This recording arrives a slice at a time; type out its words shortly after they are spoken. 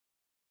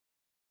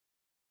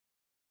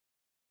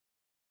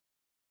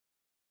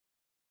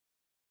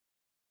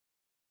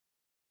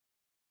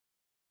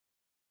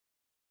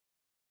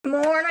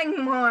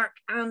morning, Mark,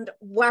 and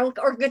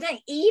welcome, or good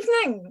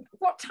evening.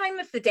 What time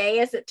of the day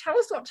is it? Tell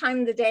us what time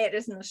of the day it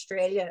is in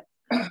Australia.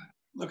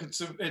 Look,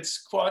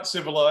 it's quite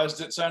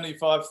civilized. It's only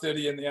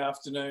 5:30 in the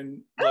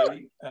afternoon, Oh,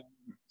 Leigh.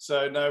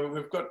 So no,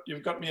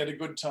 you've got me at a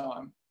good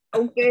time.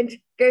 oh, good,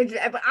 good.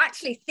 But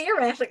actually,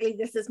 theoretically,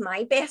 this is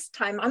my best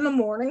time. I'm a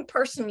morning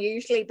person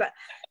usually, but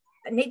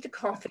I need the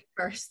coffee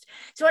first.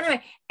 So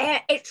anyway,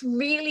 it's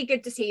really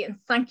good to see you, and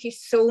thank you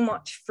so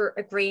much for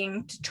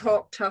agreeing to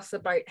talk to us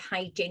about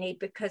HyGenie,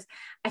 because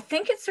I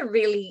think it is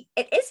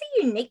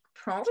a unique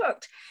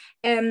product.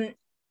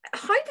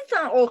 How did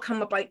that all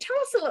come about? Tell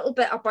us a little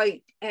bit about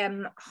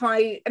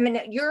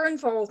your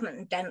involvement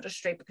in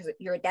dentistry, because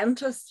you're a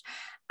dentist,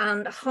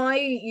 and how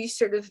you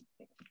sort of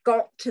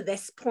got to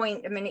this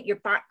point. Your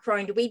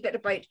background, a wee bit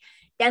about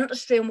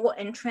dentistry and what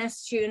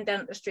interests you in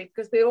dentistry,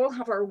 because we all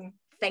have our own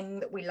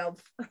thing that we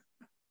love.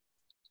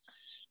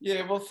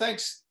 Yeah, well,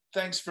 thanks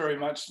very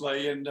much,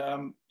 Leigh, and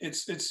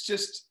it's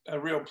just a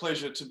real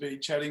pleasure to be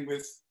chatting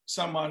with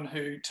someone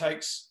who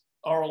takes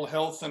oral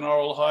health and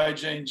oral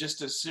hygiene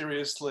just as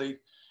seriously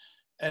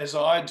as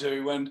I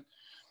do. And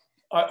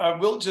I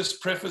will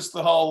just preface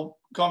the whole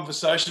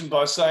conversation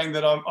by saying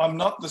that I'm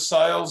not the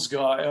sales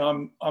guy.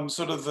 I'm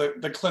sort of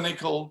the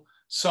clinical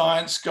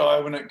science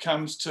guy when it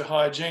comes to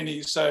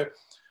HyGenie. So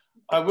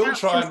I will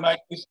try and make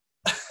this.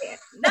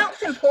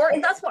 That's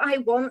important. That's what I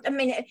want.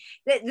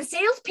 The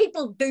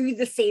salespeople do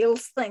the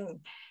sales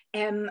thing.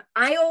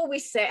 I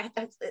always say,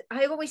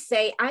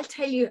 I'll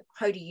tell you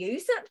how to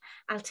use it.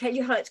 I'll tell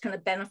you how it's going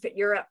to benefit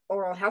your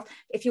oral health.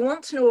 If you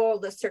want to know all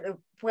the sort of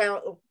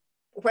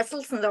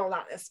whistles and all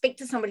that, speak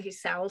to somebody who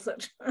sells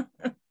it.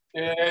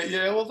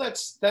 Yeah. Well,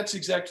 that's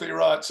exactly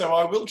right. So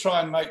I will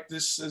try and make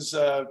this as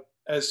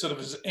sort of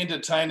as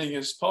entertaining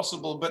as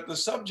possible. But the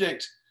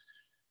subject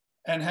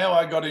and how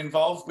I got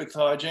involved with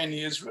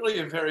HyGenie is really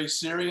a very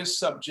serious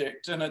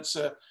subject, and it's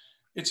a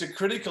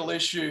critical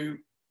issue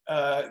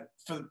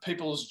for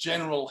people's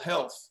general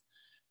health.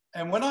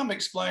 And when I'm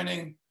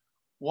explaining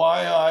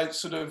why I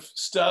sort of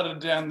started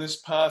down this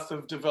path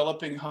of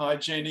developing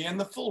HyGenie and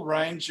the full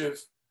range of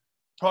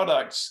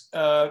products,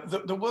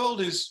 the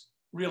world is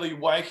really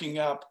waking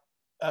up,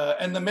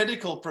 and the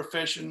medical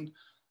profession,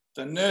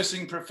 the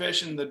nursing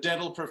profession, the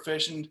dental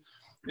profession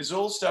is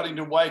all starting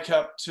to wake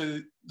up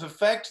to the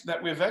fact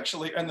that we've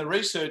actually, and the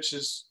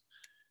researchers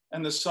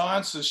and the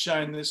science has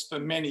shown this for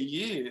many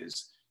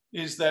years,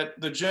 is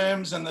that the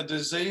germs and the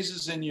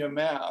diseases in your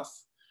mouth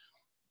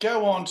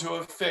go on to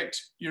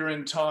affect your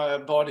entire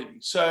body.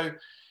 So,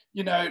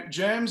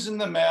 germs in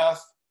the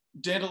mouth,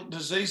 dental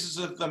diseases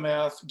of the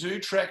mouth do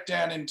track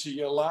down into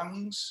your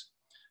lungs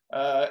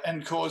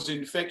and cause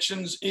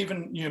infections,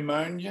 even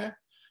pneumonia.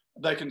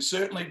 They can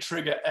certainly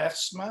trigger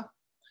asthma.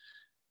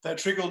 They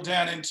trickle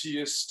down into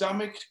your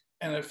stomach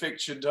and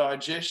affect your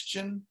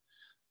digestion.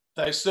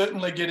 They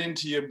certainly get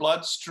into your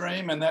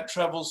bloodstream, and that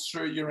travels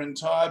through your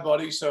entire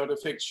body. So it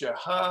affects your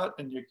heart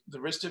and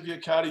the rest of your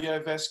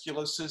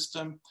cardiovascular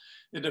system.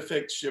 It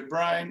affects your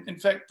brain. In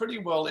fact, pretty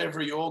well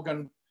every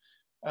organ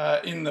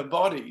in the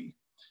body.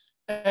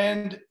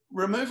 And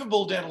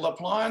removable dental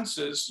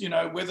appliances,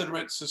 whether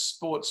it's a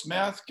sports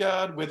mouth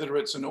guard, whether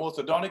it's an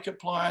orthodontic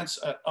appliance,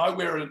 I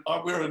wear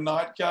a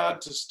night guard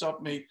to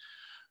stop me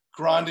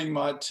grinding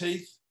my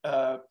teeth.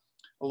 A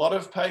lot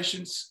of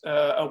patients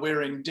are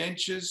wearing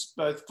dentures,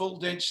 both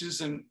full dentures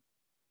and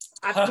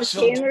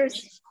partial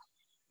dentures.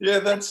 Yeah,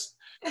 that's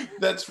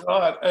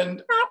right.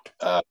 And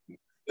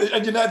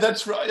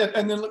that's right.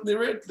 And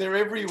they're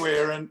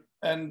everywhere.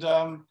 And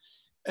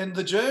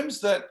the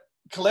germs that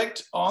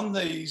collect on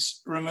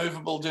these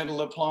removable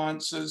dental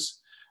appliances.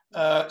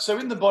 So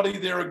in the body,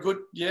 there are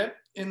good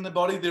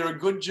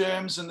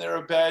germs and there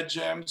are bad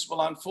germs.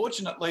 Well,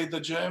 unfortunately, the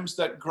germs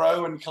that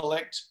grow and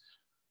collect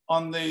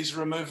on these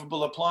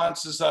removable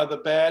appliances are the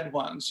bad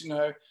ones,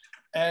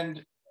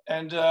 and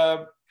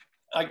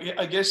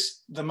I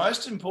guess the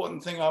most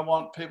important thing I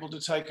want people to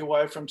take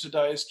away from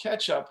today's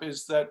catch up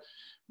is that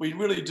we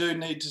really do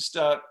need to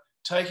start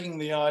taking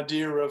the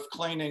idea of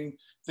cleaning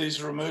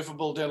these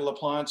removable dental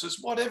appliances,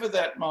 whatever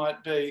that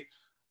might be,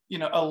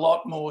 a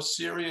lot more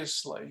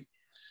seriously.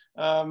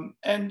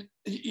 And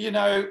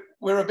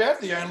we're about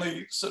the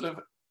only sort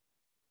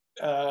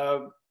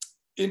of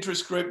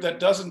interest group that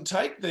doesn't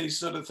take these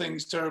sort of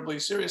things terribly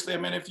seriously.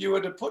 If you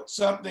were to put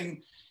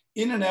something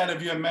in and out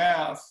of your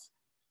mouth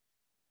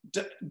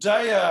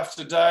day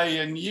after day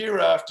and year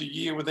after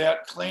year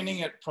without cleaning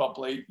it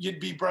properly, you'd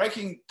be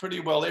breaking pretty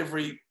well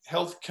every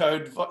health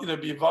code, you'd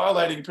be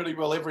violating pretty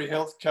well every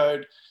health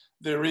code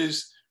there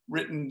is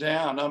written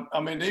down.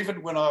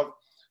 Even when I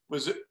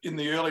was in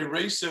the early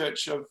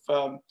research of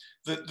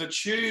the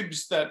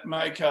tubes that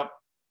make up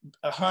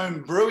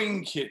home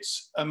brewing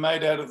kits are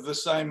made out of the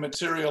same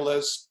material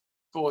as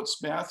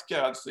sports mouth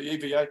guards, the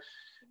EVA,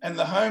 and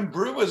the Home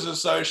Brewers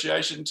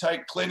Association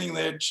take cleaning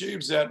their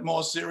tubes out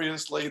more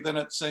seriously than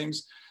it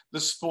seems the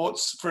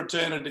sports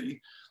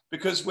fraternity,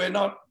 because we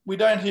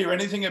don't hear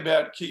anything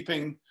about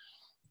keeping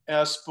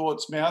our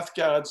sports mouth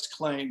guards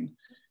clean.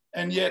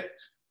 And yet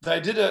they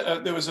did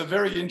there was a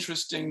very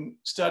interesting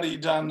study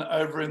done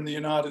over in the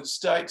United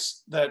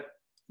States that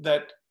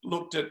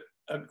looked at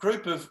a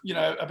group of,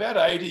 about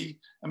 80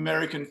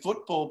 American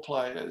football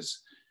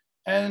players,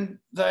 and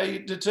they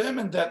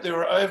determined that there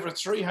were over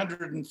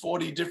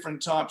 340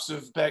 different types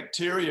of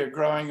bacteria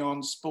growing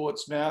on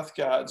sports mouth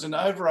guards and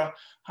over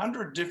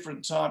 100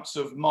 different types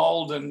of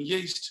mold and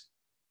yeast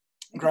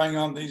growing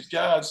on these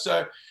guards.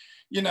 So,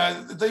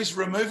 these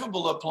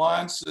removable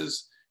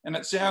appliances, and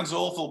it sounds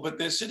awful, but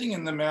they're sitting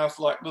in the mouth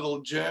like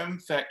little germ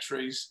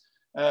factories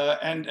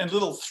and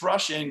little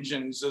thrush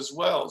engines as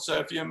well. So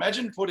if you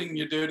imagine putting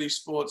your dirty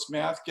sports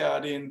mouth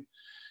guard in,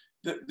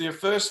 the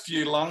first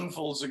few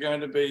lungfuls are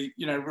going to be,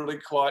 really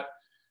quite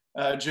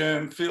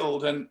germ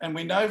filled. And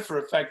we know for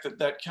a fact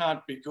that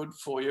can't be good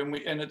for you.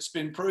 And it's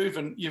been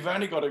proven. You've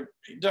only got to,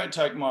 don't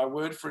take my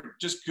word for it,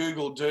 just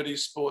Google dirty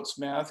sports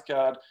mouth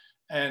guard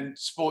and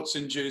sports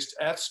induced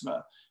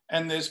asthma.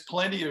 And there's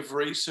plenty of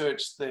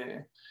research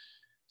there.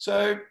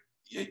 So,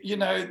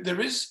 there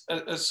is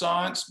a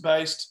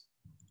science-based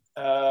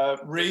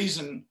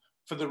reason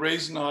for the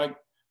reason I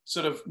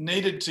sort of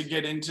needed to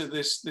get into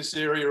this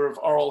area of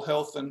oral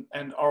health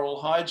and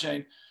oral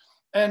hygiene.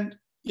 And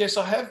yes,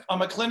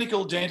 I'm a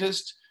clinical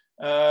dentist.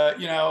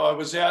 I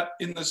was out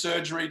in the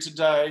surgery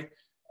today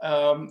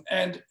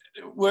and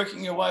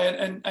working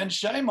away, and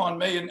shame on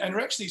me, and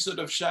actually sort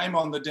of shame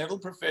on the dental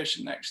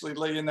profession, actually,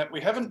 Leigh, in that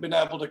we haven't been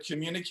able to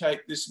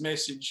communicate this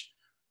message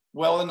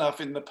well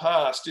enough in the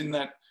past, in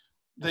that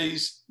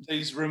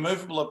these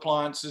removable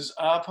appliances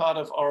are part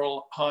of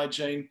oral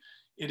hygiene.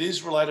 It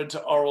is related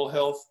to oral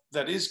health,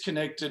 that is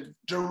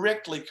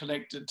directly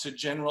connected to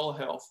general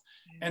health,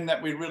 and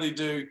that we really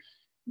do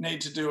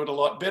need to do it a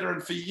lot better.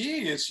 And for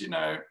years,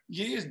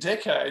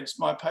 decades,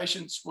 my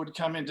patients would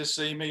come in to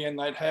see me and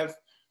they'd have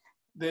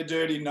their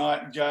dirty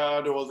night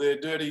guard or their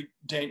dirty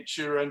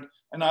denture,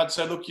 and I'd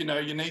say, look, you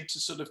need to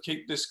sort of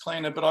keep this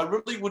cleaner, but I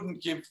really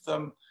wouldn't give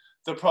them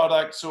the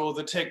products or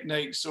the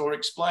techniques or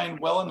explain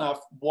well enough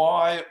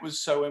why it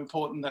was so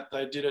important that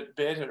they did it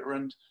better.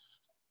 And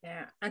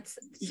yeah,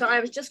 so I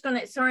was just going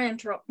to, sorry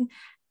interrupting,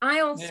 I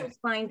also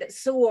find that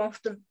so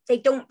often they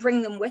don't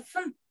bring them with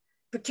them,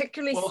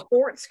 particularly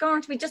sports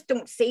guards. We just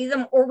don't see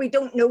them, or we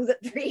don't know that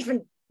they're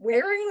even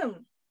wearing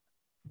them.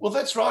 Well,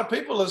 that's right.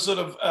 People are sort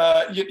of,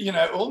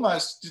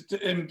 almost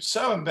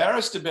so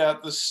embarrassed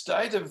about the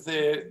state of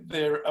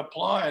their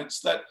appliance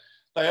that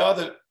they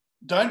either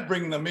don't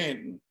bring them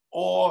in,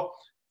 or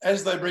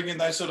as they bring in,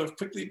 they sort of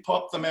quickly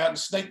pop them out and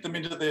sneak them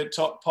into their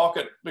top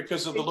pocket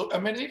because of the look. I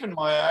mean, even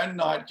my own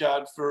night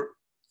guard for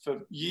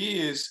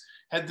years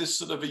had this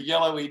sort of a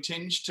yellowy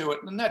tinge to it,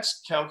 and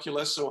that's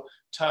calculus or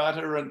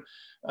tartar and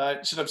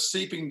sort of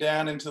seeping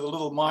down into the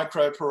little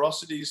micro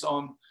porosities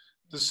on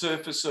the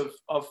surface of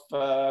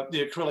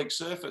the acrylic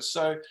surface.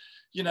 So,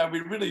 we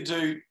really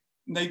do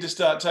need to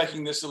start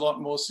taking this a lot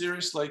more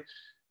seriously.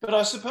 But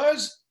I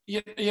suppose,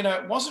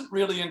 it wasn't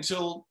really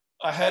until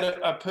I had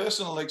a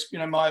personal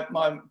experience.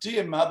 My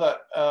dear mother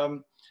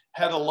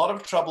had a lot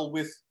of trouble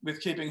with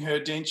keeping her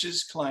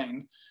dentures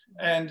clean,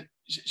 and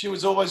she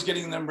was always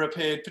getting them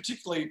repaired,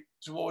 particularly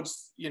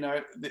towards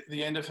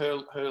the end of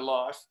her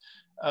life.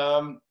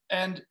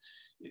 And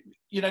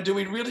do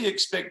we really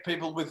expect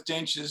people with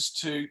dentures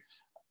to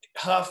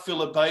half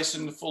fill a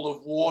basin full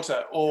of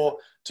water, or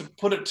to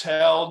put a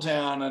towel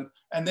down,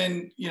 and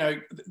then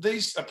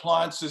these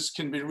appliances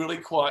can be really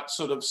quite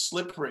sort of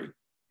slippery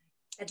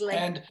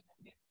and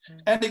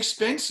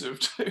expensive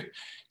too,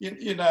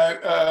 and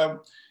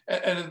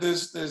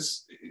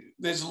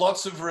there's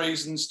lots of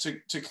reasons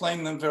to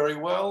clean them very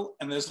well,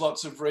 and there's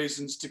lots of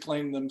reasons to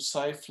clean them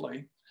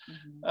safely,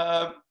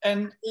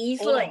 and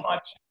easily.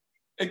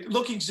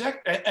 Look,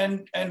 exactly,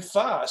 and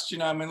fast.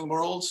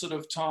 We're all sort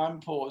of time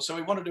poor, so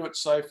we want to do it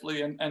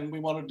safely and we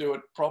want to do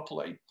it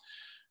properly.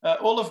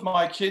 All of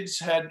my kids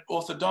had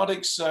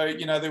orthodontics, so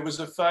there was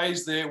a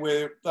phase there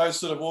where those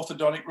sort of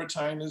orthodontic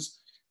retainers,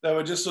 they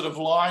were just sort of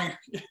lying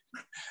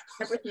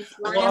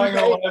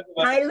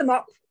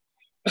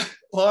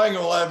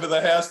all over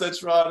the house.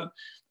 That's right,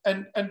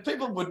 and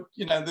people would,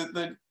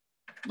 they're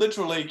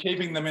literally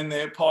keeping them in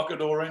their pocket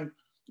or in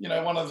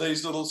one of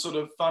these little sort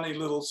of funny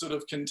little sort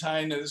of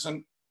containers,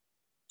 and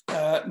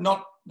they're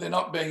not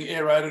being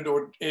aerated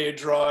or air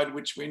dried,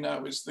 which we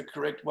know is the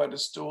correct way to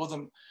store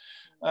them.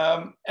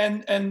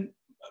 And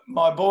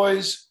my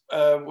boys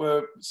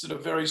were sort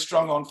of very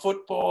strong on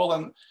football,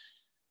 and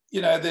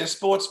their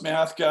sports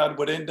mouth guard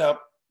would end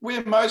up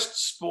where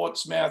most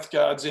sports mouth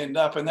guards end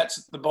up, and that's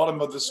at the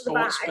bottom of the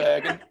sports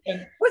bag.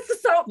 And with the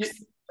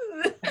socks.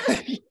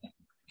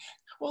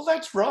 Well,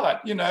 that's right,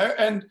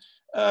 and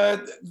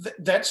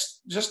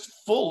that's just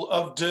full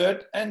of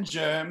dirt and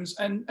germs,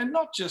 and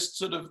not just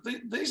sort of,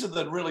 these are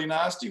the really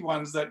nasty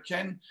ones that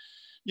can,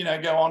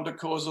 go on to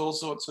cause all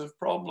sorts of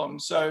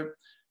problems. So,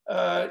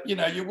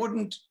 you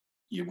wouldn't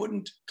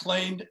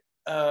clean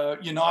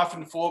your knife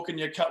and fork and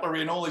your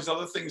cutlery and all these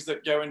other things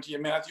that go into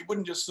your mouth. You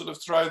wouldn't just sort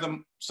of throw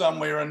them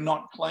somewhere and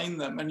not clean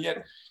them. And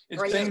yet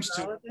it seems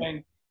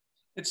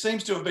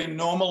to have been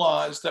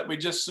normalized that we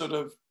just sort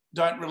of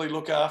don't really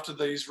look after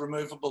these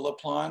removable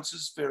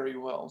appliances very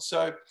well.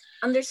 So,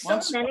 and there's so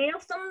many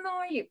of them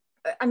now.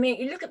 I mean,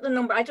 you look at the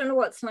number, I don't know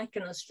what it's like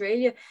in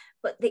Australia,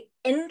 but the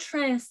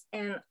interest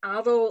in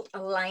adult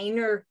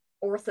aligner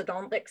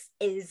orthodontics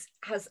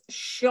has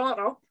shot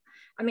up.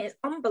 I mean, it's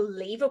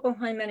unbelievable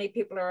how many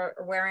people are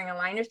wearing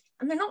aligners,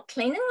 and they're not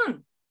cleaning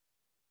them.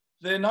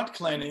 They're not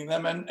cleaning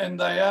them, and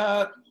they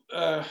are,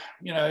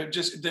 you know,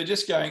 they're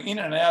just going in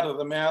and out of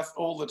the mouth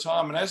all the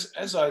time. And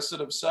as I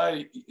sort of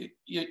say,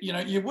 you know,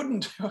 you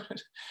wouldn't do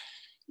it.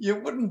 You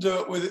wouldn't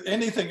do it with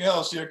anything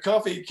else, your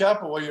coffee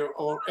cup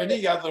or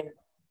any other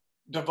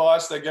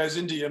device that goes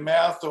into your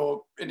mouth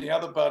or any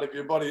other part of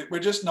your body. We're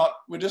just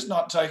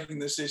not taking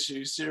this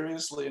issue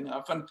seriously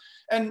enough.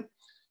 And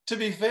to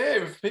be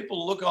fair, if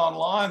people look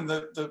online,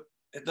 the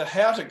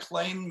how to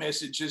clean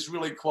message is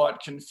really quite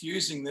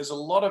confusing. There's a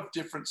lot of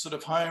different sort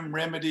of home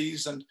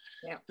remedies, and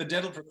the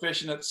dental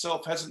profession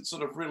itself hasn't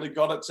sort of really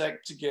got its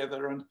act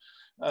together. And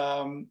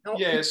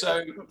yeah,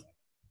 so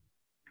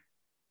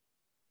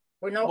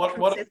we're not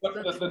what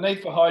the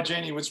need for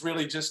HyGenie was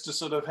really just to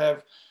sort of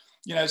have,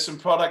 you know, some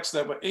products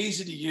that were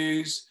easy to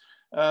use,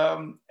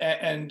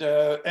 and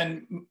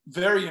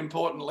very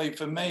importantly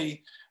for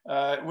me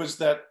was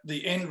that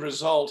the end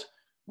result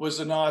was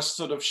a nice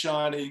sort of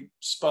shiny,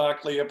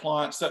 sparkly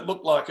appliance that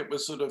looked like it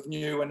was sort of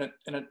new, and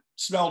it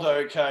smelled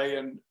okay,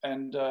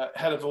 and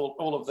had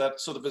all of that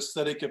sort of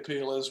aesthetic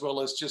appeal, as well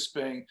as just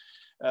being,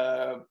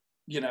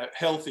 you know,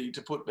 healthy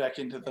to put back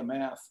into the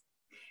mouth.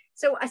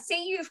 So I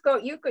see you've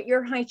got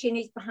your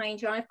HyGenies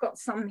behind you. I've got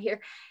some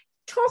here.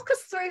 Talk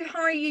us through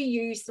how you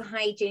use the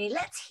HyGenie.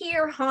 Let's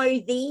hear how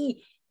the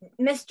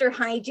Mr.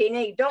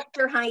 HyGenie,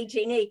 Dr.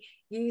 HyGenie,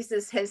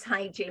 uses his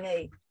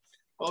HyGenie.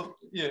 Well,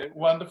 yeah,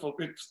 wonderful.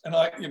 And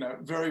I, you know,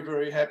 very,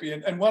 very happy.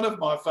 And one of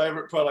my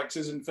favourite products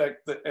is, in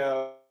fact,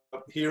 our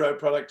hero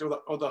product,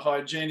 or the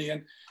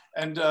HyGenie.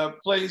 And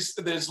please,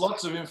 there's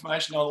lots of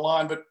information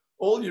online, but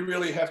all you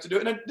really have to do,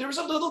 and there is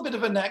a little bit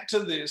of a knack to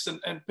this, and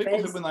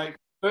people who, when they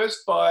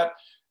first buy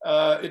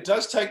it, it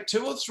does take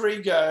 2 or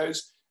 3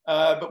 goes,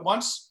 but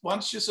once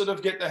you sort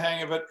of get the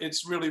hang of it,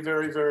 it's really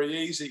very, very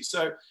easy.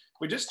 So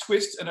we just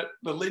twist, and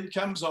the lid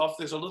comes off.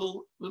 There's a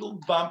little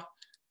bump,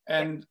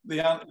 and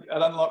it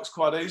unlocks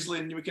quite easily.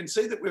 And we can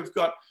see that we've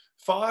got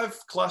 5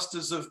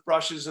 clusters of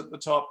brushes at the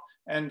top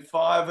and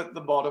 5 at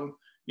the bottom.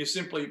 You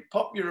simply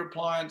pop your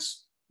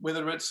appliance,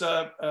 whether it's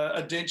a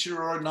denture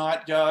or a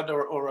night guard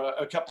or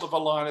a couple of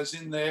aligners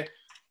in there.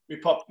 We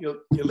pop your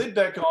lid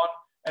back on,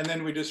 and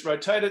then we just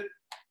rotate it,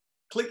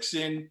 clicks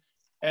in,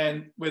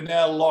 and we're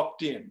now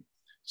locked in.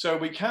 So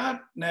we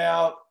can't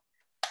now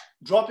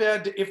drop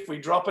out. If we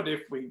drop it,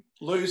 if we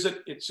lose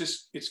it,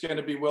 it's going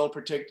to be well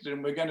protected,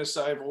 and we're going to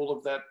save all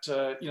of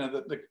that, you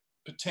know, the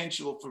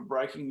potential for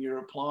breaking your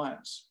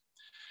appliance.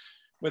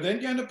 We're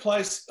then going to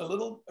place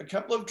a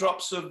couple of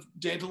drops of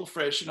Dental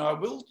Fresh, and I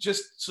will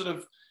just sort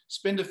of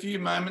spend a few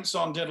moments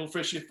on Dental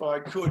Fresh if I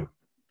could.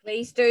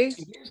 Please do.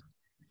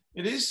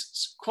 It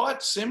is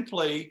quite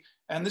simply,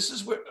 and this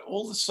is where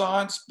all the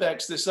science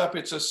backs this up,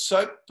 it's a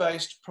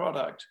soap-based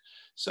product.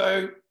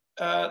 So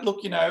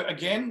look, you know,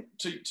 again,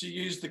 to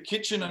use the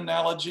kitchen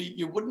analogy,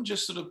 you wouldn't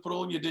just sort of put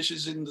all your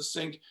dishes in the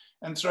sink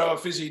and throw a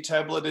fizzy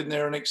tablet in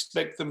there and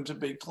expect them to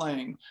be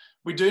clean.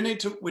 We need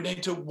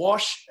to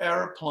wash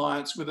our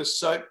appliance with a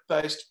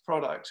soap-based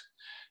product.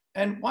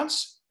 And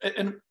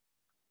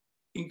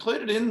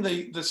included in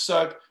the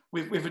soap,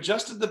 we've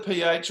adjusted the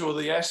pH, or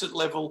the acid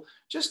level,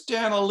 just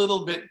down a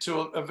little bit to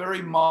a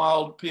very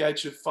mild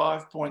pH of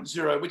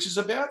 5.0, which is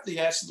about the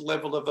acid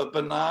level of a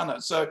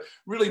banana. So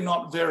really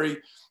not very,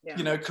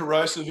 you know,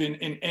 corrosive in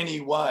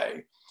any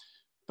way.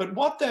 But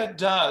what that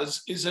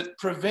does is it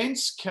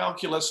prevents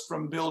calculus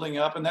from building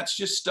up, and that's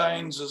just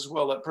stains as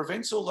well. It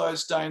prevents all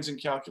those stains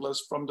and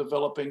calculus from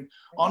developing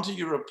onto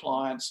your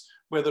appliance,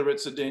 whether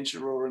it's a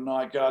denture or a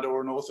night guard or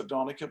an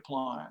orthodontic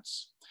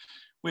appliance.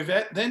 We've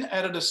then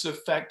added a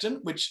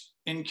surfactant, which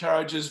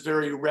encourages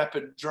very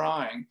rapid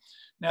drying.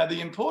 Now,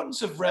 the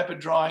importance of rapid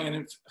drying, and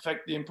in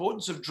fact, the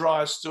importance of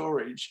dry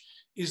storage,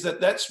 is that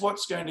that's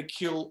what's going to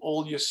kill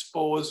all your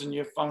spores and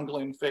your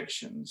fungal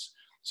infections.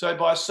 So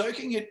by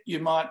soaking it, you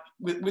might,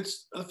 with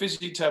a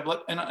fizzy tablet,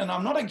 and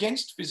I'm not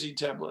against fizzy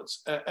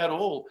tablets at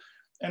all.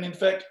 And in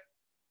fact,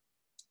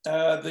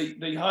 the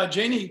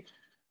HyGenie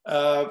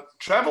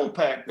travel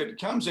pack that it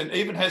comes in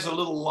even has a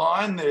little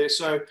line there.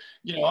 So,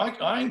 you know,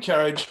 I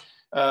encourage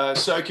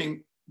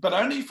soaking, but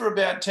only for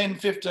about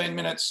 10-15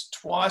 minutes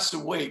twice a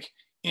week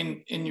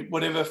in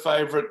whatever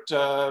favorite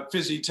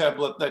fizzy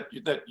tablet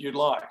that you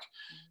like.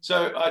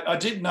 So I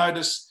did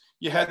notice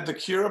you had the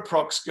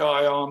Curaprox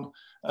guy on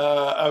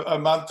a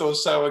month or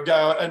so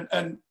ago,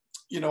 and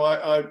you know,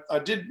 I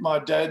did, my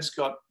dad's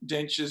got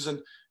dentures,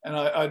 and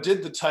I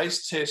did the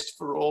taste test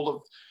for all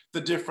of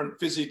the different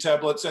fizzy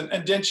tablets and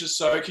denture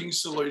soaking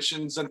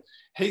solutions, and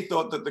he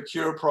thought that the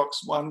Curaprox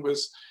one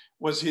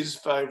was his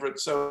favourite.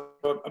 So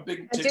a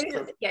big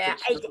tip.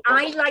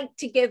 I like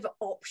to give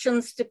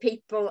options to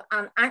people,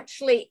 and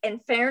actually, in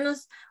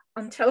fairness,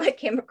 until I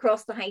came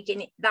across the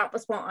hygiene. That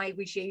was what I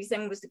was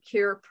using, was the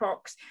Cure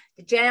Prox,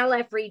 the gel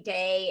every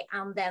day,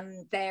 and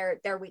then their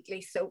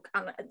weekly soak.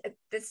 And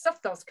the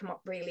stuff does come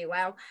up really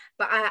well.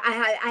 But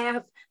I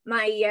have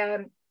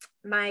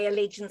my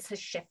allegiance has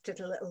shifted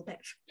a little bit.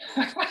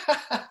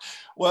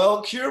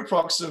 Well, Cure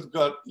Prox have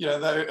got, you know,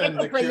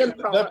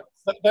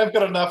 they've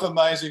got enough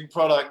amazing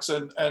products,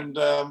 and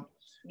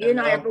you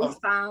and I are both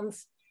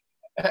fans.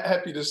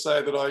 Happy to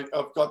say that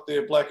I've got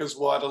their black as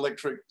white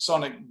electric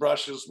sonic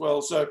brush as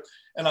well. So,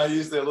 and I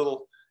use their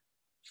little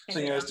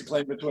thingos to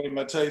clean between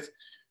my teeth.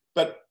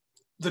 But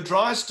the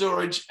dry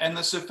storage and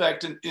the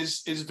surfactant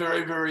is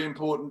very, very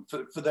important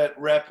for that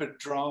rapid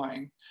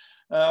drying.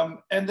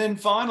 And then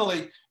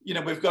finally, you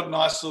know, we've got a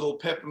nice little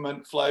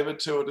peppermint flavour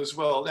to it as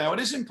well. Now, it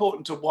is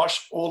important to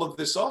wash all of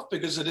this off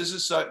because it is a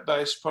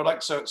soap-based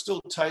product, so it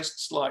still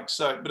tastes like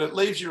soap, but it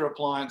leaves your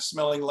appliance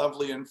smelling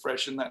lovely and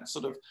fresh and that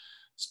sort of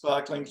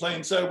sparkling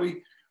clean. So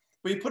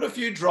we put a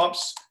few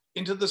drops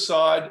into the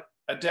side,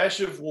 a dash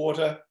of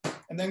water,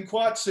 and then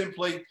quite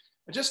simply,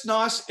 just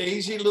nice,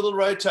 easy little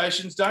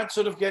rotations. Don't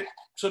sort of get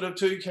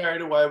too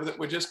carried away with it.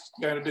 We're just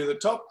going to do the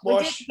top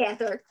wash.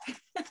 Together.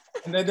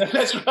 And then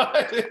that's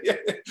right. Yeah,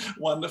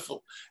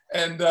 wonderful.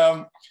 And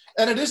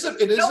it is a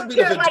bit of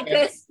a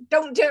this.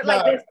 Don't do it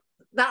like this.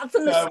 That's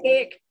a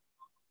mistake.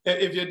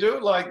 If you do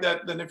it like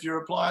that, then if your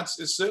appliance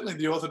is, certainly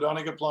the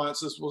orthodontic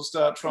appliances will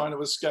start trying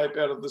to escape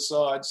out of the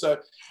side. So,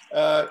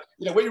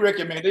 you know, we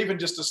recommend even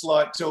just a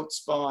slight tilt's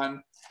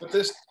fine. But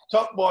this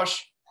top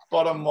wash,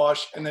 bottom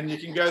wash, and then you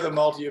can go the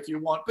multi if you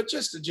want, but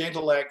just a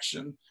gentle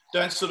action.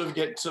 Don't sort of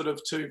get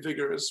too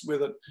vigorous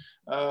with it.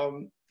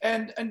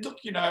 And look,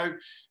 you know,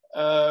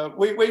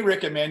 we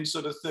recommend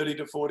sort of 30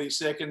 to 40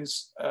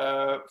 seconds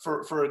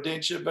for a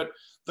denture, but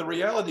the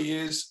reality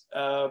is,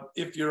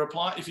 if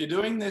you're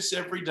doing this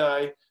every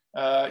day,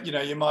 you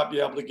know, you might be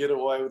able to get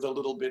away with a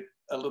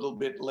little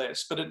bit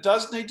less. But it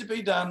does need to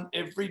be done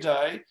every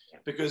day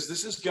because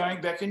this is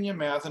going back in your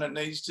mouth and it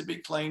needs to be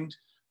cleaned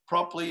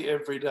properly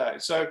every day.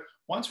 So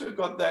once we've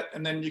got that,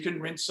 and then you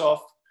can rinse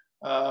off,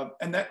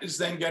 and that is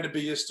then going to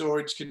be your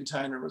storage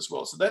container as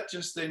well. So that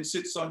just then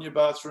sits on your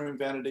bathroom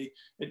vanity.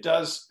 It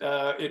does,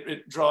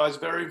 it dries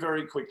very,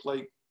 very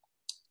quickly.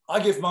 I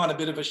give mine a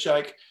bit of a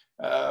shake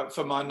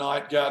for my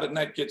night guard, and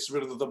that gets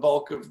rid of the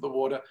bulk of the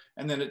water,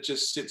 and then it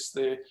just sits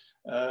there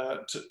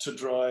to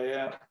dry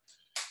out.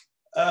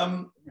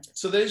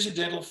 So there's your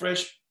Dental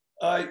Fresh.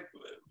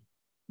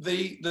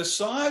 The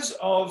size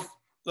of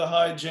the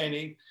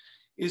HyGenie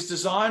is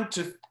designed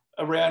to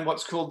around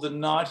what's called the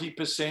 90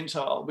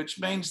 percentile, which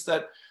means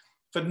that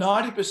for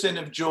 90%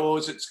 of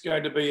jaws, it's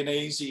going to be an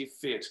easy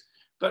fit.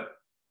 But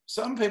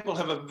some people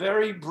have a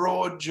very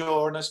broad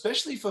jaw, and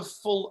especially for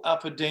full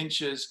upper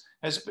dentures,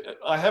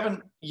 I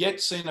haven't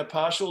yet seen a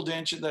partial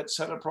denture that's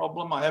had a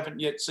problem. I haven't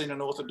yet seen an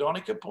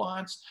orthodontic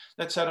appliance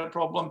that's had a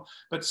problem.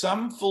 But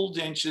some full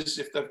dentures,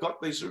 if they've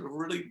got these sort of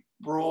really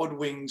broad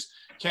wings,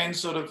 can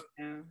sort of,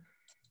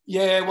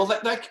 well,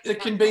 that it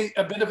can be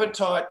a bit of a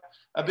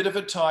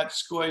tight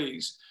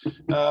squeeze.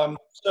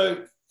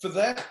 So for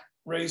that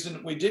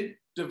reason, we did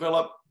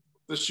develop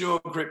the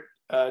Sure Grip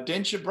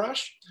denture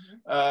brush,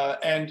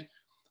 and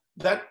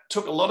that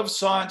took a lot of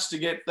science to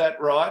get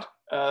that right.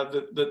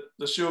 The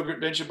Sure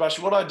Grip denture brush.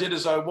 What I did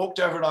is I walked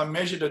over and I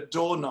measured a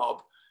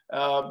doorknob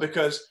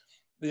because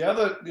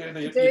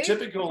the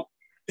typical,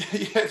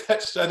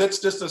 that's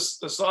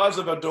just the size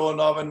of a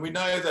doorknob, and we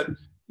know that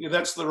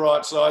that's the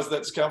right size,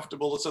 that's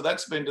comfortable. So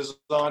that's been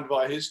designed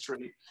by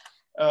history.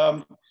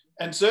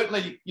 And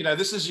certainly, you know,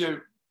 this is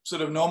your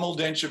sort of normal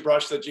denture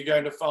brush that you're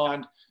going to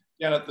find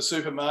down at the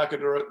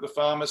supermarket or at the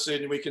pharmacy,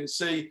 and we can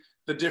see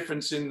the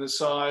difference in the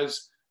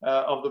size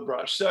of the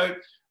brush. So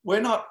we're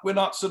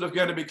not sort of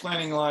going to be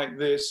cleaning like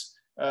this.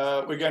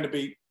 We're going to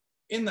be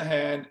in the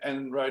hand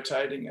and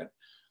rotating it.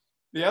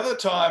 The other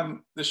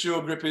time the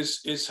Sure Grip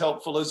is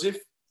helpful is if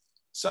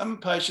some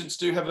patients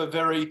do have a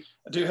very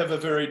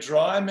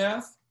dry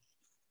mouth,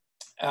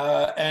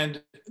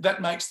 and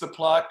that makes the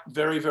plaque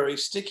very, very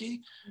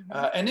sticky.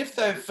 And if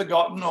they've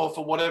forgotten, or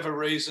for whatever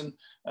reason,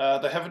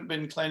 they haven't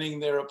been cleaning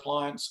their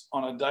appliance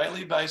on a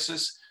daily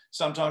basis,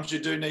 sometimes you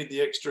do need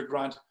the extra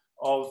grunt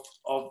of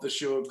the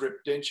Sure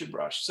Grip denture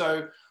brush.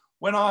 So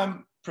when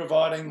I'm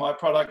providing my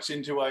products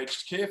into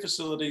aged care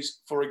facilities,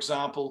 for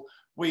example,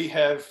 we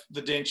have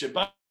the denture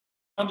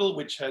bundle,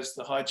 which has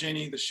the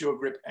HyGenie, the Sure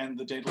Grip, and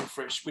the Dental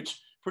Fresh, which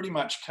pretty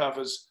much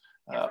covers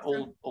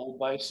all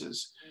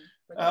bases.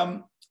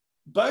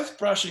 Both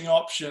brushing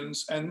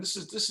options, and this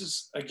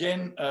is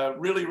again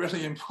really,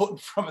 really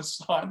important from a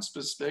science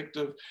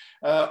perspective,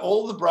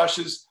 all the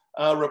brushes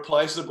are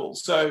replaceable.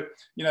 So,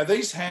 you know,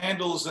 these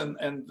handles and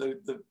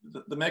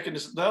the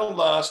mechanism, they'll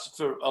last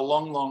for a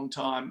long, long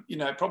time, you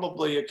know,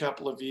 probably a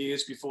couple of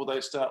years before they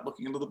start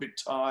looking a little bit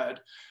tired.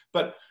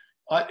 But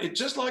it's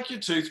just like your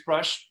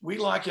toothbrush, we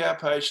like our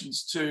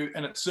patients to,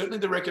 and it's certainly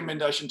the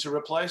recommendation to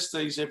replace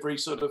these every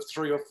sort of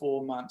 3 or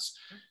 4 months.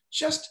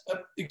 Just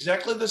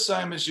exactly the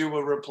same as you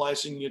were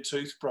replacing your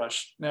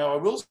toothbrush. Now, I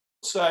will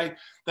say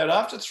that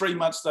after 3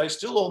 months, they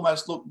still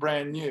almost look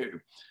brand new.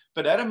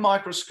 But at a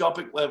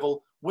microscopic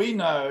level, we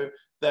know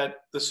that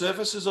the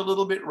surface is a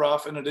little bit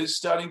rough and it is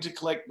starting to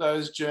collect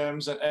those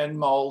germs and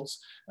molds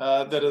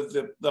that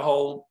are the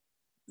whole,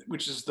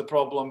 which is the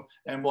problem,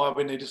 and why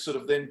we need to sort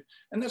of then,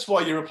 and that's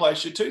why you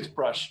replace your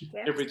toothbrush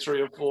every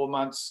 3 or 4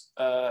 months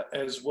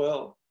as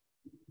well.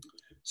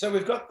 So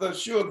we've got the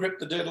Sure Grip,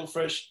 the Dental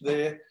Fresh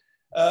there.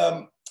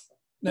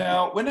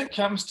 Now, when it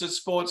comes to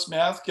sports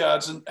mouth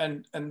guards,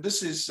 and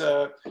this is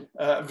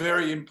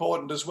very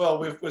important as well,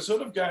 we're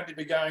sort of going to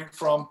be going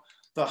from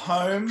the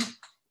home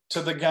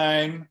to the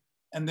game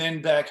and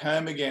then back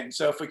home again.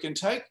 So if we can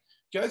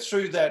go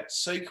through that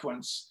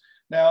sequence.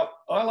 Now,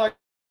 I like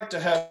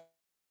to have,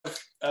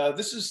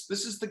 this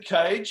is the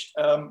cage.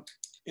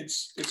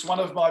 It's one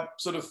of my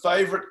sort of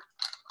favorite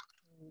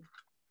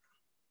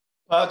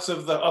parts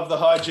of the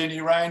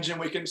HyGenie range, and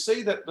we can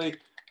see that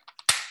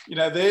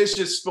there's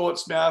your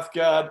sports mouth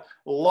guard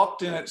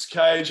locked in its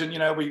cage, and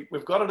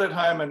we've got it at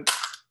home, and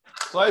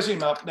close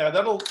him up. Now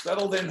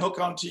that'll then hook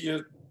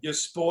onto your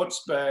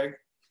sports bag,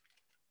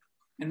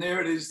 and there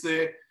it is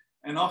there,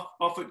 and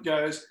off it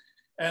goes.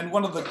 And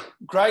one of the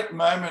great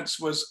moments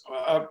was,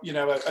 a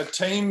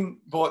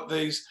team bought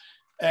these,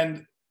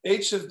 and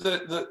each of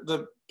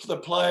the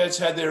players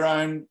had their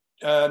own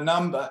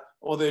number,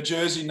 or their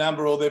jersey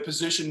number, or their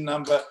position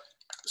number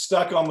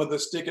stuck on with a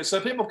sticker, so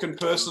people can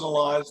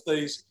personalize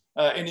these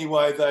any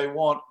way they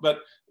want. But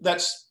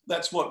that's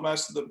what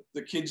most of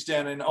the kids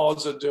down in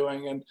Oz are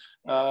doing, and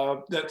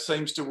that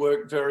seems to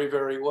work very,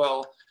 very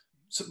well.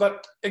 So,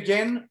 but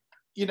again,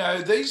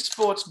 these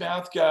sports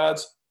mouth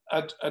guards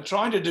are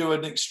trying to do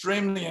an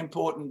extremely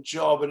important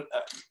job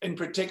in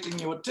protecting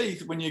your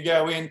teeth when you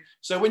go in.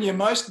 So when you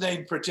most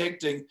need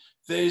protecting,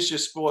 there's your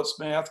sports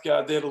mouth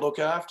guard there to look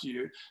after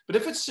you. But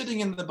if it's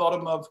sitting in the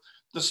bottom of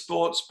the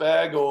sports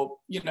bag, or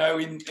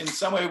in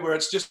somewhere where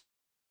it's just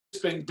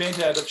been bent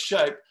out of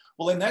shape,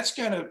 well, then that's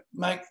going to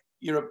make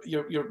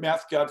your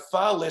mouth guard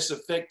far less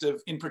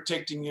effective in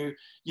protecting you.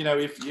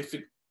 If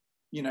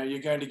you're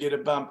going to get a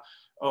bump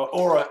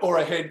or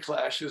a head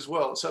clash as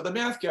well. So the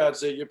mouth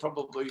guards there, you're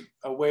probably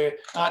aware,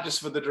 aren't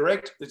just for the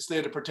direct. It's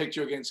there to protect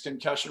you against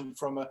concussion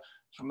from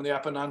the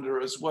up and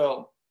under as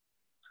well.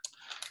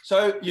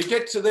 So you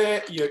get to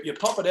there, you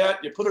pop it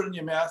out, you put it in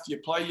your mouth, you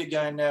play your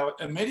game. Now,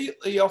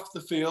 immediately off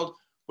the field,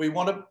 we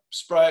want to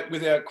spray it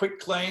with our quick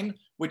clean,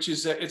 which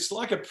is it's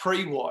like a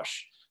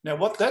pre-wash. Now,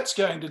 what that's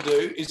going to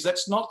do is,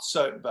 that's not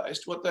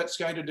soap-based. What that's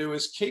going to do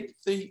is keep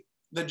the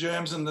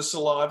germs in the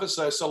saliva.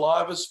 So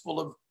saliva's full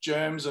of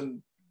germs,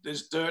 and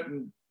there's dirt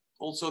and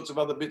all sorts of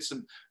other bits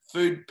and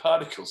food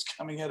particles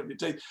coming out of your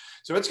teeth.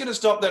 So it's going to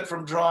stop that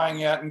from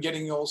drying out and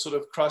getting all sort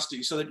of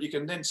crusty, so that you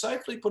can then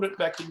safely put it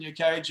back in your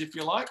cage if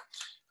you like.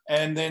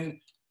 And then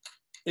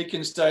it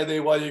can stay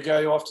there while you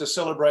go off to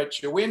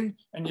celebrate your win,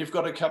 and you've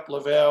got a couple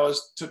of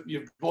hours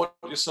you've bought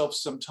yourself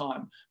some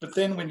time. But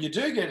then when you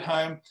do get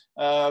home,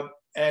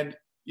 and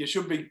you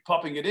should be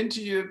popping it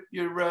into your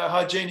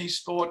HyGenie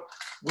Sport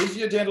with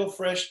your Dental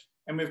Fresh,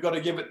 and we've got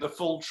to give it the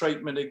full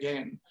treatment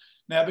again.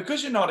 Now,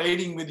 because you're not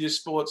eating with your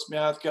sports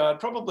mouth guard,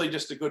 probably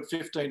just a good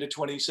 15 to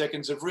 20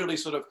 seconds of really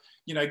sort of,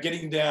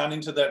 getting down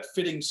into that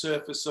fitting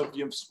surface of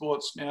your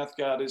sports mouth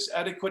guard is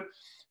adequate.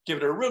 Give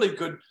it a really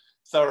good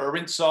thorough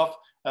rinse off,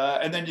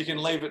 and then you can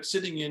leave it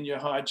sitting in your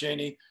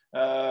HyGenie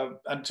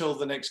until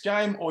the next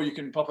game, or you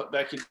can pop it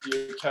back into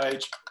your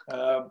cage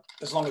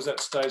as long as that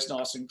stays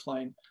nice and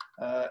clean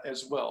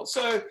as well.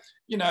 So,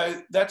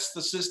 that's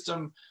the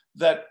system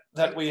that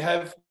we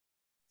have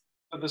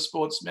for the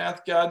sports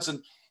mouth guards.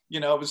 And,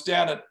 I was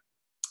down at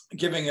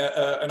giving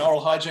an oral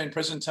hygiene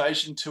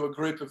presentation to a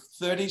group of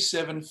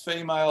 37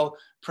 female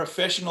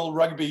professional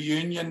rugby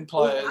union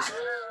players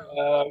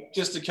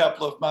just a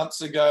couple of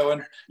months ago.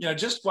 And,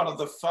 just one of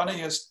the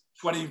funniest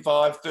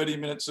 25, 30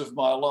 minutes of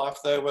my life.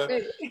 They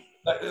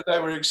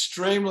were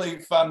extremely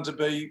fun to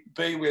be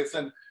with.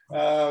 And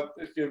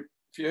if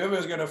you ever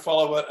was going to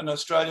follow an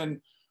Australian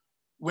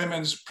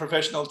women's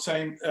professional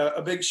team,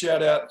 a big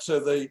shout out to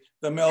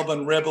the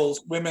Melbourne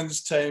Rebels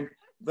women's team.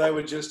 They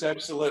were just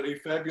absolutely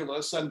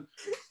fabulous, and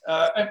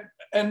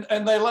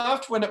they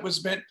laughed when it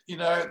was meant. They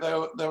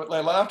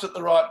laughed at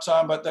the right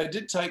time, but they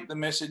did take the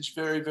message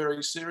very,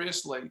 very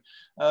seriously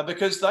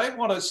because they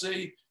want to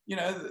see,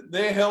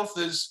 their health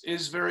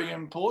is very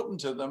important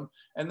to them,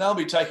 and they'll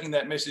be taking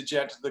that message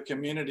out to the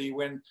community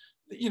when,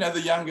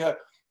 the younger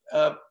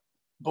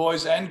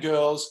boys and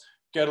girls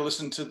go to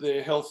listen to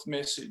their health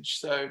message.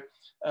 So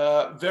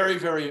very,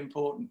 very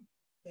important.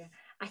 Yeah.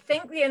 I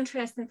think the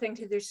interesting thing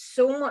too, there's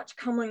so much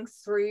coming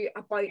through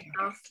about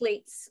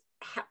athletes'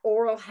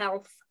 oral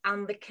health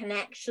and the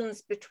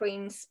connections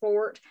between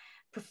sport,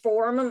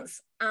 performance,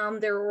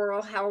 and their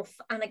oral health.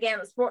 And again,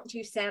 it's what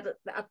you said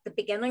at the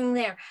beginning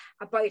there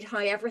about how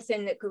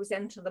everything that goes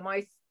into the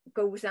mouth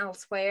goes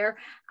elsewhere,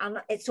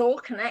 and it's all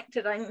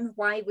connected. And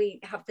why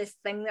we have this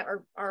thing that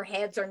our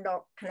heads are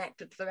not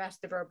connected to the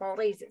rest of our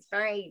bodies. It's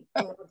very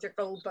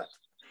logical, but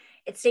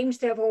it seems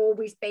to have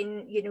always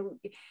been,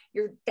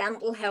 your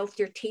dental health,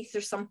 your teeth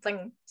are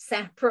something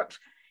separate.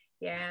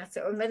 Yeah,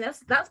 so I mean,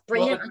 that's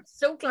brilliant. Well, I'm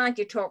so glad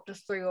you talked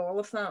us through all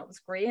of that. It was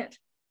great.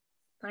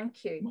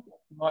 Thank you.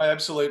 My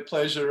absolute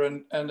pleasure.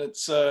 And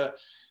it's,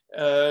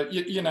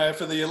 you know,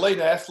 for the elite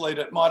athlete,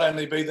 it might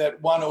only be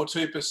that 1 or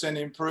 2%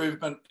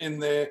 improvement in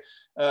their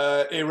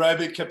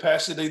aerobic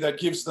capacity that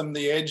gives them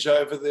the edge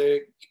over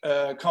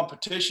their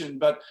competition.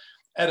 But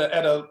at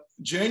a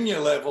junior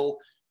level,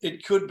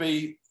 it could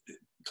be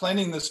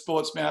cleaning the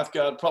sports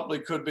mouthguard properly,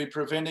 could be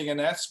preventing an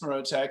asthma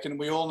attack. And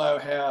we all know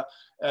how,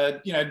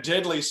 you know,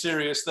 deadly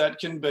serious that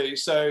can be.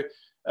 So,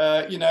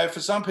 you know, for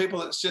some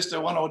people, it's just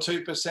a 1 or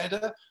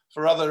 2%er.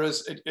 For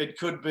others, it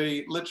could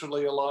be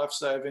literally a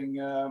life-saving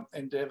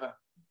endeavour.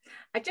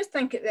 I just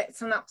think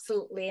it's an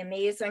absolutely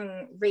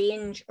amazing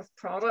range of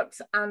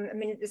products. And I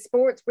mean, the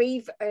sports,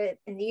 we've,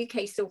 in the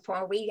UK so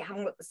far, we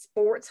haven't got the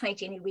sports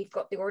HyGenie, we've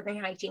got the ordinary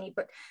HyGenie,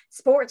 but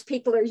sports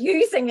people are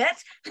using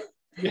it.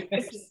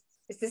 Yes.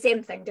 It's the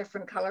same thing,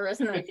 different colour,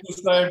 isn't it?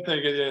 It's the same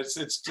thing, yes.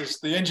 It's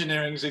just the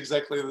engineering is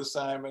exactly the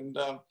same. And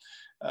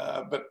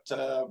but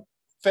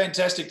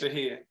fantastic to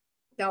hear.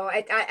 No,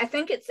 I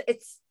think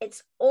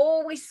it's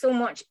always so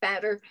much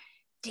better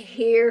to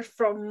hear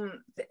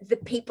from the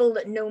people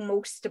that know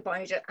most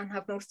about it and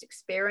have most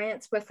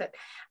experience with it.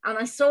 And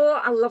I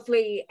saw a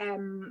lovely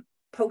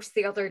post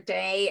the other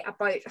day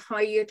about how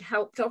you'd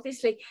helped,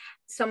 obviously,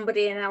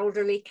 somebody in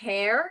elderly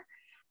care,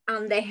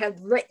 and they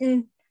had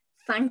written,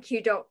 "Thank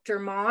you, Dr.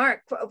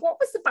 Mark." What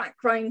was the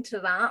background to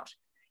that?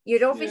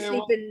 You'd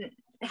obviously been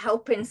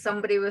helping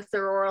somebody with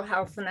their oral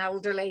health, an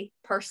elderly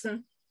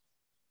person.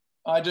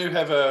 I do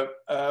have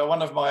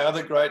one of my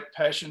other great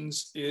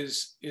passions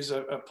is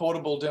a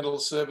portable dental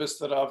service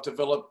that I've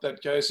developed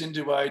that goes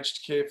into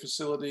aged care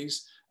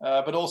facilities,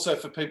 but also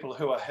for people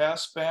who are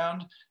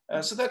housebound.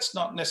 So that's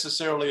not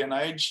necessarily an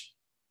age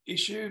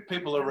issue.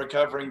 People are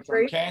recovering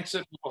from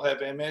cancer, people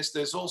have MS.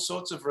 There's all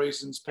sorts of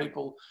reasons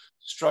people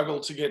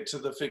struggle to get to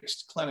the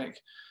fixed clinic.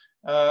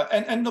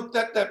 And look,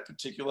 that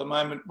particular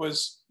moment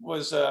was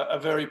a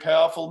very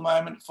powerful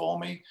moment for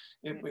me.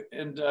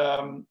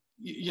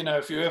 You know,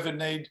 if you ever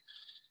need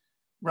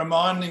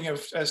reminding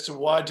as to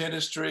why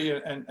dentistry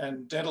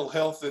and dental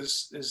health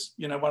is,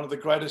 you know, one of the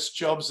greatest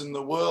jobs in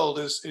the world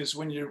is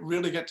when you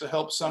really get to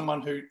help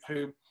someone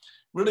who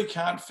really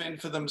can't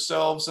fend for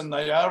themselves and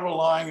they are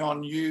relying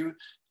on you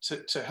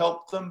to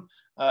help them.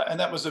 And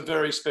that was a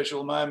very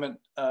special moment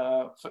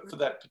for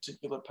that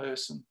particular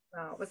person.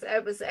 Oh,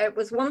 it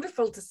was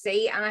wonderful to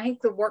see, and I think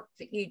the work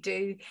that you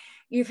do,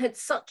 you've had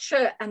such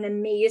an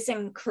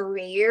amazing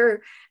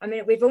career. I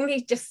mean, we've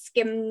only just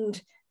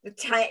skimmed the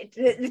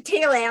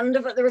tail end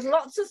of it. There was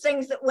lots of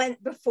things that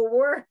went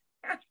before,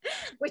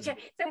 which I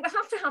think we'll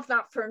have to have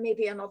that for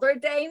maybe another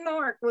day,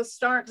 Mark. We'll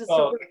start to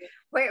see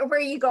where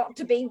you got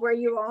to be where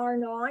you are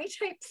now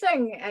type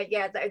thing.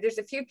 Yeah, there's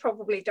a few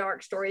probably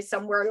dark stories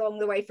somewhere along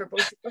the way for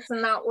both of us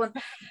in that one.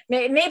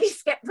 Maybe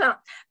skip that.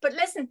 But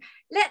listen,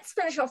 let's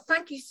finish off.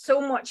 Thank you so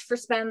much for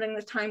spending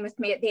the time with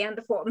me at the end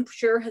of what I'm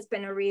sure has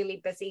been a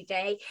really busy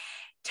day.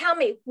 Tell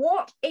me,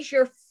 what is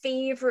your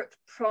favourite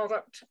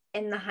product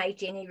in the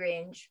HyGenie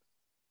range?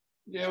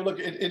 Yeah, look,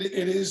 it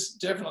is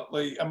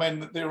definitely, I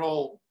mean, they're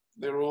all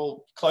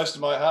close to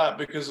my heart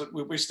because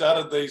we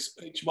started these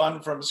each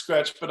one from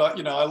scratch. But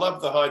I love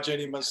the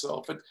HyGenie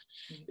myself.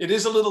 It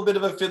is a little bit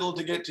of a fiddle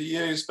to get to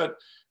use, but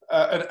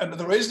and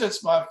the reason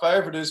it's my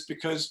favourite is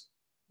because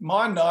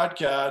my night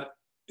guard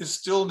is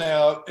still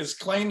now as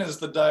clean as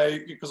the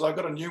day, because I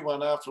got a new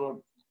one after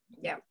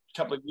a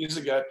couple of years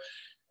ago,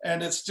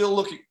 and it's still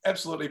looking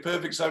absolutely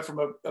perfect. So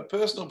from a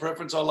personal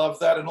preference, I love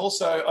that, and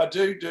also I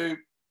do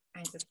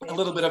a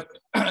little bit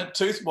of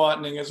tooth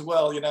whitening as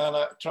well. And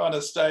I'm trying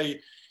to stay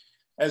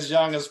as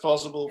young as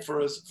possible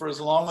for as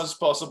long as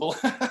possible.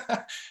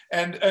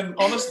 and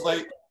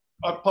honestly,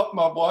 I pop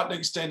my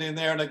whitening stent in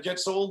there and it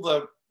gets all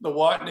the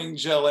whitening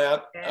gel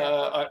out.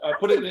 I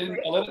put it in,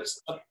 I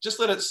just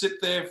let it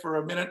sit there for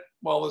a minute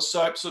while the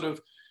soap sort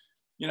of,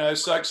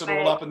 soaks it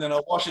all up, and then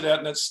I wash it out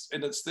and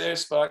it's there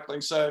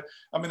sparkling. So,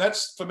 I mean,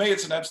 that's, for me,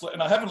 it's an absolute,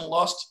 and I haven't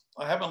lost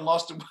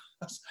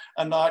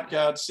a night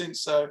guard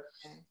since. So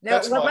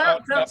that's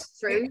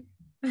true.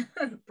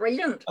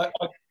 Brilliant.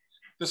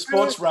 The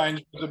sports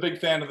range was a big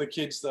fan of the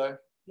kids, though.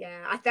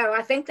 Yeah,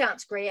 I think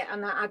that's great,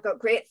 and I got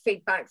great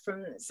feedback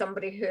from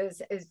somebody who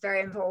is very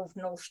involved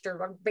in Ulster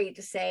Rugby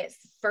to say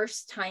it's the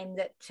first time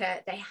that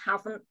they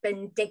haven't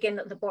been digging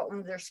at the bottom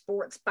of their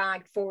sports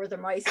bag for their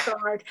mouth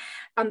guard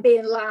and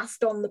being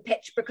last on the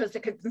pitch because they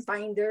couldn't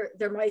find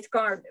their mouth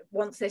guard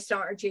once they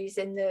started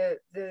using the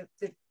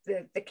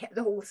kit,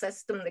 the whole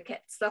system, the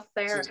kit stuff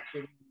there,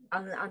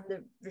 and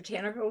the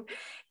retainer hold.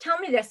 Tell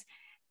me this,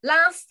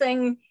 last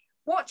thing,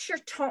 what's your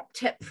top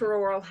tip for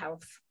oral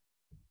health?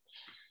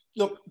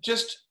 Look,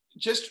 just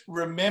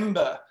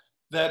remember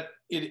that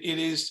it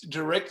is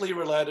directly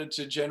related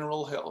to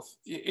general health.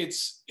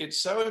 It's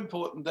so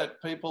important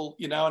that people,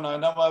 and I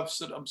know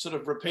I'm sort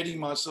of repeating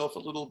myself a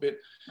little bit,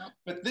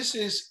 but this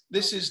is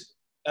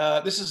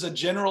a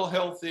general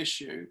health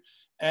issue,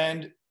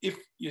 and if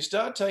you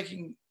start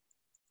taking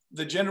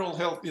the general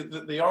health,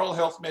 the oral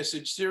health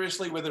message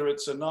seriously, whether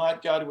it's a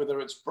night guard,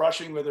 whether it's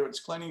brushing, whether it's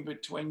cleaning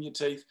between your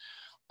teeth,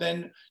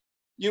 then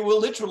you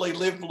will literally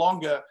live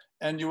longer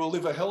and you will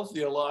live a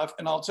healthier life.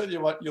 And I'll tell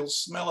you what, you'll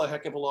smell a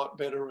heck of a lot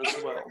better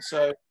as well.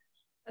 So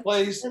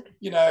please,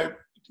 you know,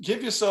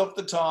 give yourself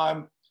the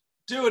time,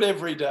 do it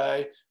every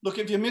day. Look,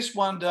 if you miss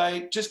one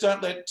day, just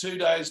don't let 2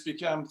 days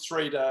become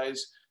 3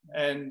 days,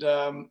 and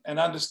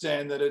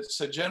understand that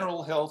it's a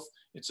general health,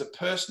 it's a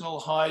personal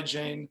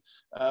hygiene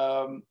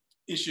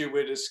issue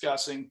we're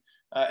discussing,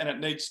 and it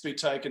needs to be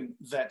taken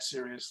that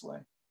seriously.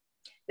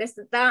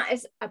 Listen, that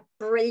is a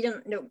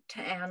brilliant note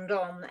to end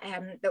on,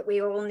 that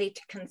we all need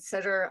to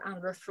consider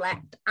and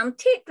reflect and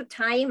take the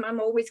time. I'm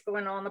always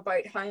going on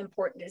about how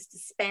important it is to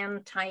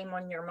spend time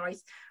on your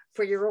mouth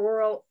for your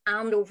oral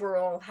and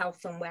overall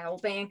health and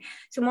well-being.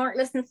 So Mark,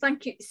 listen,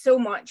 thank you so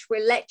much.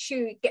 We'll let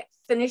you get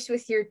finished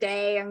with your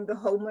day and go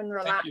home and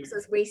relax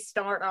as we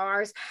start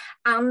ours.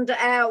 And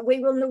we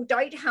will no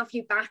doubt have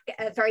you back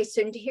very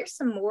soon to hear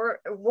some more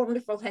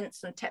wonderful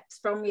hints and tips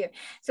from you.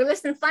 So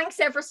listen,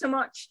 thanks ever so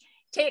much.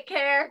 Take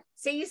care.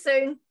 See you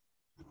soon.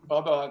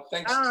 Bye-bye.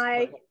 Thanks.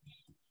 Bye. Bye-bye.